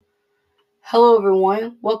Hello,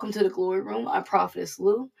 everyone. Welcome to the Glory Room. I'm Prophetess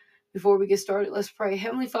Lou. Before we get started, let's pray.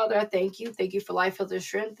 Heavenly Father, I thank you. Thank you for life, health, and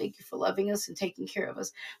strength. Thank you for loving us and taking care of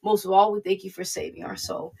us. Most of all, we thank you for saving our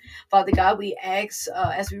soul. Father God, we ask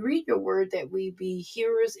as we read your word that we be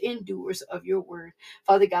hearers and doers of your word.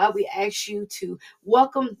 Father God, we ask you to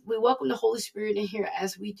welcome the Holy Spirit in here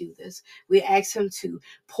as we do this. We ask him to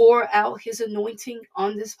pour out his anointing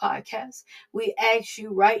on this podcast. We ask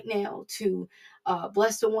you right now to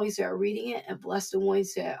bless the ones that are reading it and bless the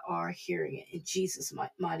ones that are hearing it. In Jesus'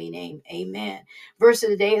 mighty name, amen. Verse of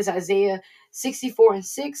the day is Isaiah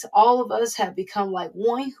 64:6. All of us have become like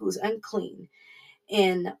one who is unclean,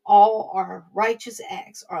 and all our righteous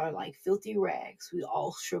acts are like filthy rags. We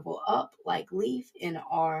all shrivel up like leaf and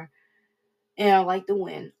are like the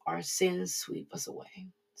wind. Our sins sweep us away.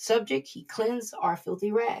 Subject, he cleansed our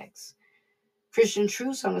filthy rags. Christian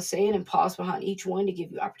truths, I'm going to say it and pause behind each one to give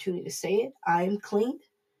you opportunity to say it. I am clean.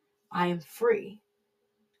 I am free.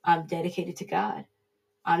 I'm dedicated to God.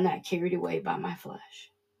 I'm not carried away by my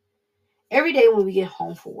flesh. Every day when we get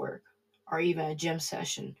home from work or even a gym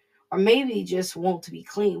session, or maybe just want to be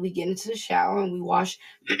clean, we get into the shower and we wash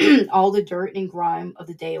all the dirt and grime of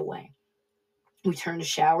the day away. We turn the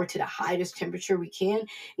shower to the highest temperature we can,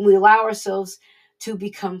 and we allow ourselves to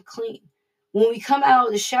become clean. When we come out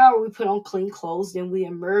of the shower, we put on clean clothes, then we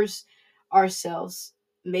immerse ourselves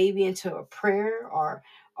maybe into a prayer or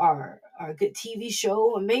a good TV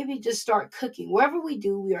show, or maybe just start cooking. Wherever we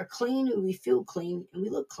do, we are clean and we feel clean and we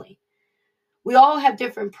look clean. We all have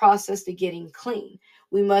different process to getting clean.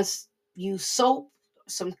 We must use soap,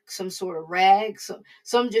 some sort of rag.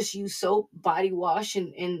 Some just use soap, body wash,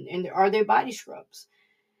 and are there body scrubs.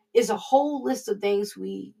 It's a whole list of things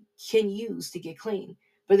we can use to get clean.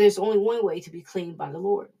 But there's only one way to be clean by the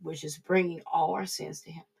Lord, which is bringing all our sins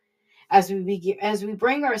to him. As we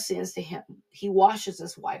bring our sins to him, he washes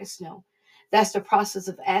us white as snow. That's the process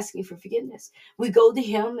of asking for forgiveness. We go to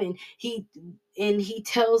him and we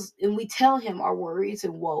tell him our worries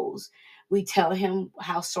and woes. We tell him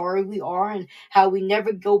how sorry we are and how we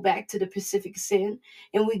never go back to the Pacific sin.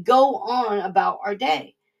 And we go on about our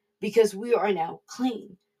day because we are now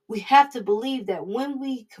clean. We have to believe that when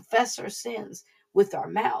we confess our sins with our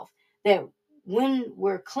mouth, that when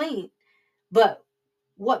we're clean, but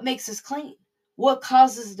what makes us clean? What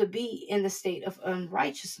causes us to be in the state of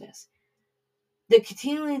unrighteousness? The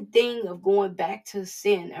continuing thing of going back to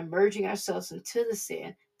sin, emerging ourselves into the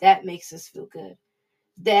sin, that makes us feel good.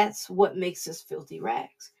 That's what makes us filthy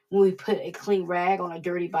rags. When we put a clean rag on a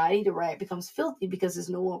dirty body, the rag becomes filthy because it's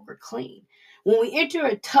no longer clean. When we enter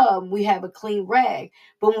a tub, we have a clean rag.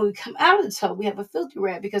 But when we come out of the tub, we have a filthy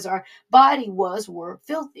rag because our body were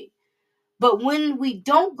filthy. But when we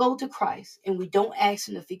don't go to Christ and we don't ask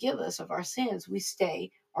him to forgive us of our sins, we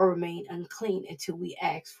stay or remain unclean until we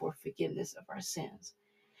ask for forgiveness of our sins.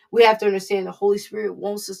 We have to understand the Holy Spirit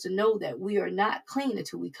wants us to know that we are not clean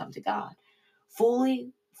until we come to God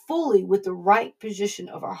fully, fully with the right position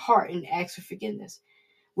of our heart and ask for forgiveness.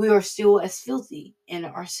 We are still as filthy in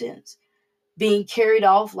our sins, being carried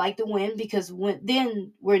off like the wind, because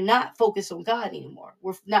then we're not focused on God anymore.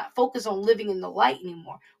 We're not focused on living in the light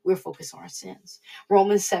anymore. We're focused on our sins.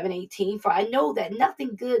 Romans 7:18, for I know that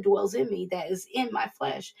nothing good dwells in me that is in my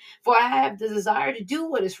flesh. For I have the desire to do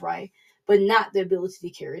what is right, but not the ability to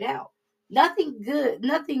carry it out.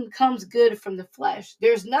 Nothing comes good from the flesh.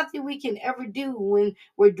 There's nothing we can ever do when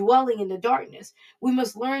we're dwelling in the darkness. We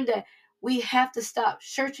must learn that we have to stop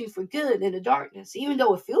searching for good in the darkness, even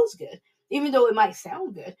though it feels good, even though it might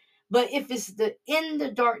sound good. But if it's in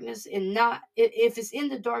the darkness and not, if it's in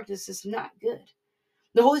the darkness, it's not good.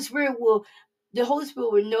 The Holy Spirit will, the Holy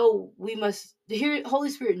Spirit will know we must. The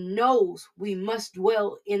Holy Spirit knows we must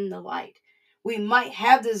dwell in the light. We might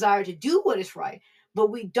have the desire to do what is right,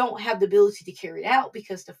 but we don't have the ability to carry it out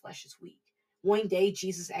because the flesh is weak. One day,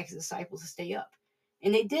 Jesus asked the disciples to stay up,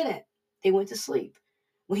 and they didn't. They went to sleep.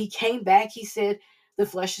 When he came back, he said, the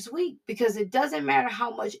flesh is weak, because it doesn't matter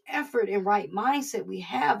how much effort and right mindset we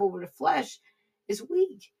have over the flesh is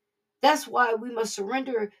weak. That's why we must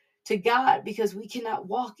surrender to God, because we cannot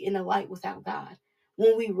walk in the light without God.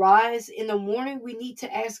 When we rise in the morning, we need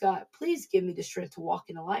to ask God, please give me the strength to walk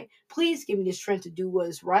in the light. Please give me the strength to do what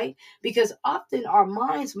is right, because often our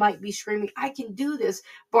minds might be screaming, I can do this,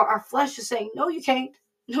 but our flesh is saying, no, you can't.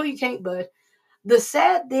 No, you can't, bud. The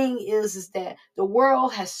sad thing is that the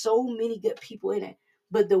world has so many good people in it,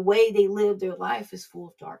 but the way they live their life is full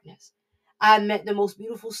of darkness. I met the most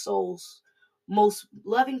beautiful souls, most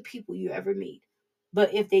loving people you ever meet.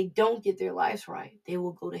 But if they don't get their lives right, they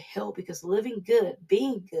will go to hell, because living good,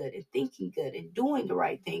 being good, and thinking good, and doing the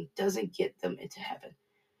right thing doesn't get them into heaven.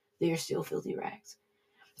 They are still filthy rags.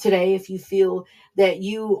 today. If you feel that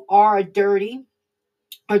you are dirty,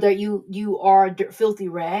 or that you are a filthy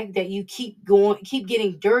rag, that you keep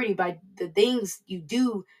getting dirty by the things you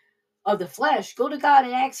do of the flesh, go to God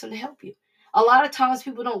and ask him to help you. A lot of times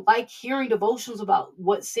people don't like hearing devotions about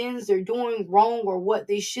what sins they're doing wrong or what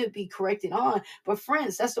they should be corrected on. But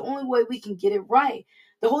friends, that's the only way we can get it right.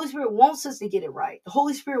 The Holy Spirit wants us to get it right. The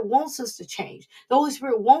Holy Spirit wants us to change. The Holy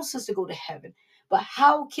Spirit wants us to go to heaven. But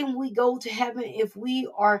how can we go to heaven if we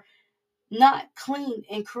are not clean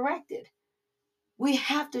and corrected? We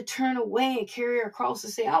have to turn away and carry our cross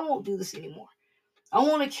and say, I won't do this anymore. I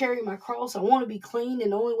want to carry my cross. I want to be clean.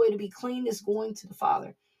 And the only way to be clean is going to the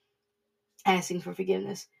Father, asking for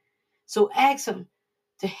forgiveness. So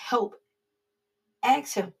to help.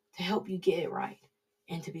 Ask him to help you get it right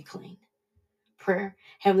and to be clean. Prayer.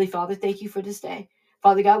 Heavenly Father, thank you for this day.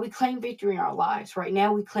 Father God, we claim victory in our lives. Right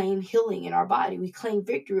now, we claim healing in our body. We claim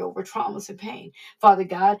victory over traumas and pain. Father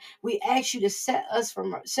God, we ask you to set us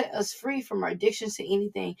free from our addictions to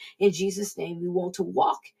anything. In Jesus' name, we want to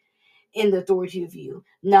walk in the authority of you,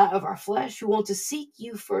 not of our flesh. We want to seek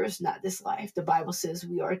you first, not this life. The Bible says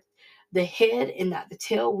we are the head and not the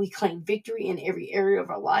tail. We claim victory in every area of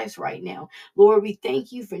our lives right now. Lord, we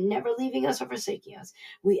thank you for never leaving us or forsaking us.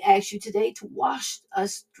 We ask you today to wash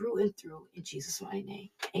us through and through in Jesus' mighty name.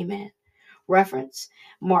 Amen. Reference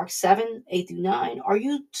Mark 7, 8 through 9. Are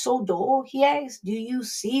you so dull? He asked. Do you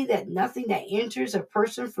see that nothing that enters a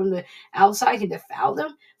person from the outside can defile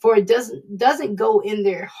them? For it doesn't go in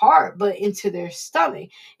their heart, but into their stomach,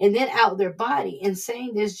 and then out their body. In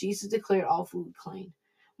saying this, Jesus declared all food clean.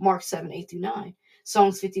 Mark 7, 8 through 9.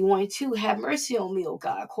 Psalms 51, 2. Have mercy on me, O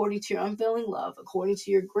God, according to your unfailing love, according to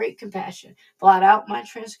your great compassion. Blot out my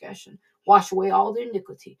transgression. Wash away all the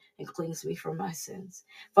iniquity and cleanse me from my sins.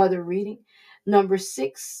 Further reading, Numbers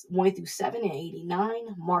 6, 1 through 7 and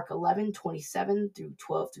 89, Mark 11, 27 through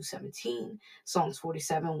 12 through 17, Psalms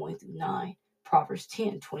 47, 1 through 9, Proverbs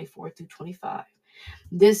 10, 24 through 25.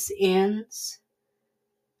 This ends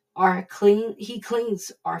he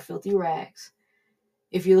cleans our filthy rags.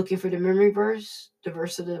 If you're looking for the memory verse, the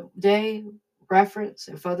verse of the day, reference,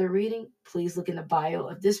 and further reading, please look in the bio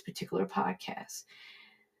of this particular podcast.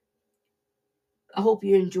 I hope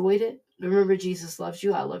you enjoyed it. Remember, Jesus loves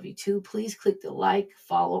you. I love you too. Please click the like,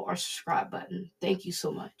 follow, or subscribe button. Thank you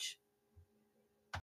so much.